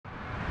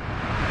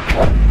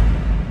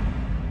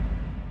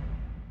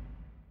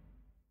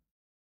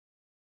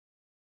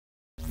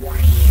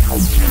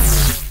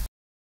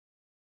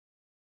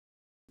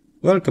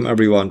Welcome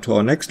everyone to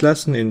our next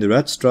lesson in the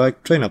Red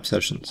Strike train-up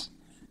sessions.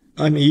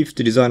 I'm Yves,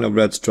 the designer of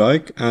Red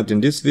Strike, and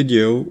in this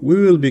video we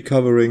will be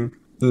covering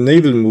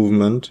naval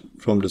movement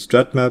from the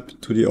StratMap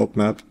to the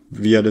OpMap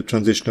via the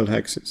transitional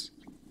hexes.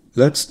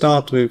 Let's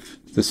start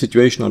with the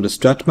situation on the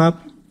StratMap.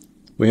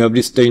 We have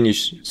this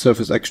Danish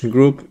surface action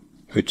group,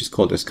 which is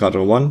called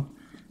Escadron 1,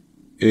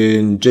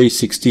 in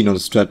J16 on the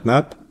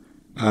StratMap,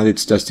 and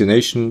its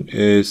destination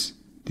is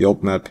the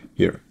OpMap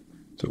here.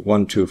 So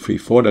 1, 2, 3,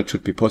 4, that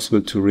should be possible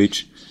to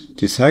reach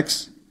this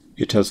hex.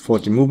 It has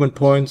 40 movement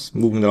points,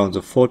 movement rounds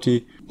of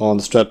 40. On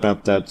the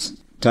StratMap that's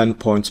 10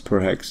 points per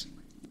hex.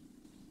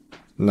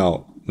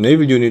 Now,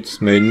 naval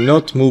units may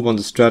not move on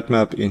the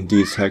StratMap in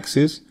these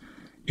hexes.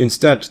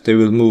 Instead, they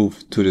will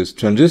move to this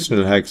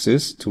transitional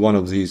hexes, to one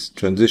of these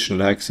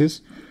transitional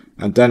hexes,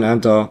 and then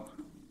enter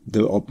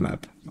the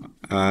OpMap.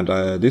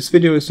 And this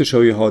video is to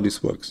show you how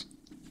this works.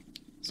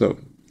 So,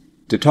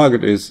 the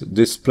target is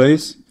this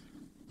place,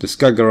 the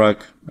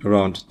Skagerrak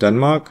around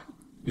Denmark.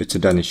 It's a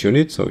Danish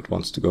unit, so it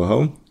wants to go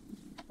home.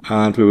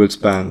 And we will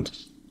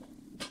spend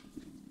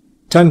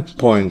 10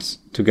 points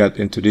to get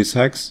into this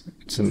hex.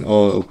 It's an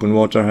all open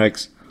water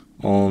hex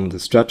on the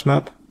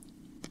StratMap.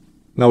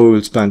 Now we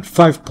will spend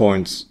 5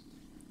 points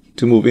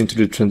to move into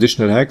the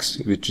transitional hex,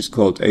 which is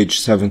called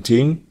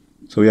H17.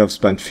 So we have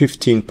spent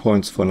 15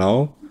 points for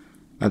now.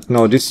 And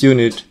now this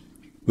unit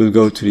will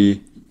go to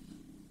the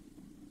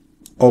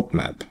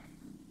OpMap.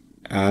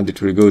 And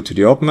it will go to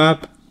the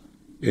OpMap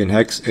in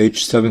hex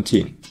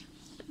H17.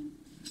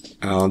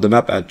 On the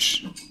map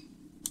edge,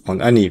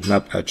 on any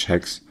map edge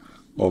hex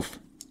of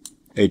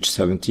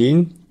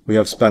H17, we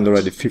have spent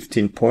already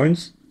 15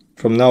 points.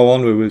 From now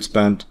on we will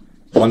spend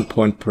 1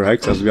 point per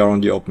hex as we are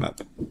on the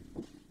OpMap.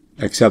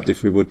 Except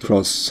if we would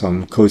cross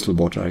some coastal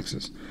water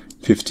hexes.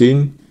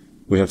 15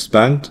 we have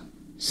spent,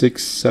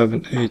 6,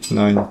 7, 8,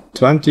 9,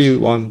 20,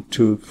 1,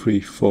 2, 3,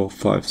 4,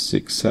 5,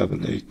 6,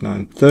 7, 8,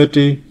 9,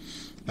 30,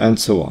 and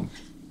so on.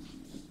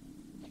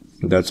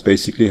 And that's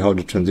basically how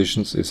the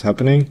transitions is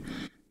happening.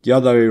 The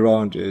other way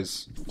around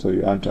is, so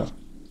you enter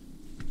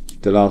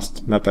the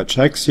last map edge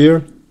hex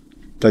here,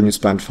 then you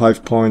spend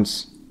 5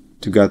 points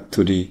to get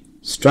to the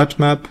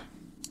StratMap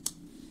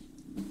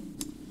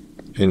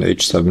in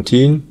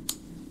H17,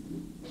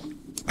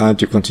 and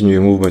you continue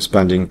your move by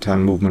spending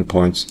 10 movement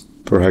points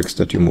per hex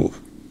that you move.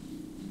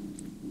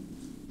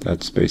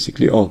 That's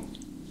basically all.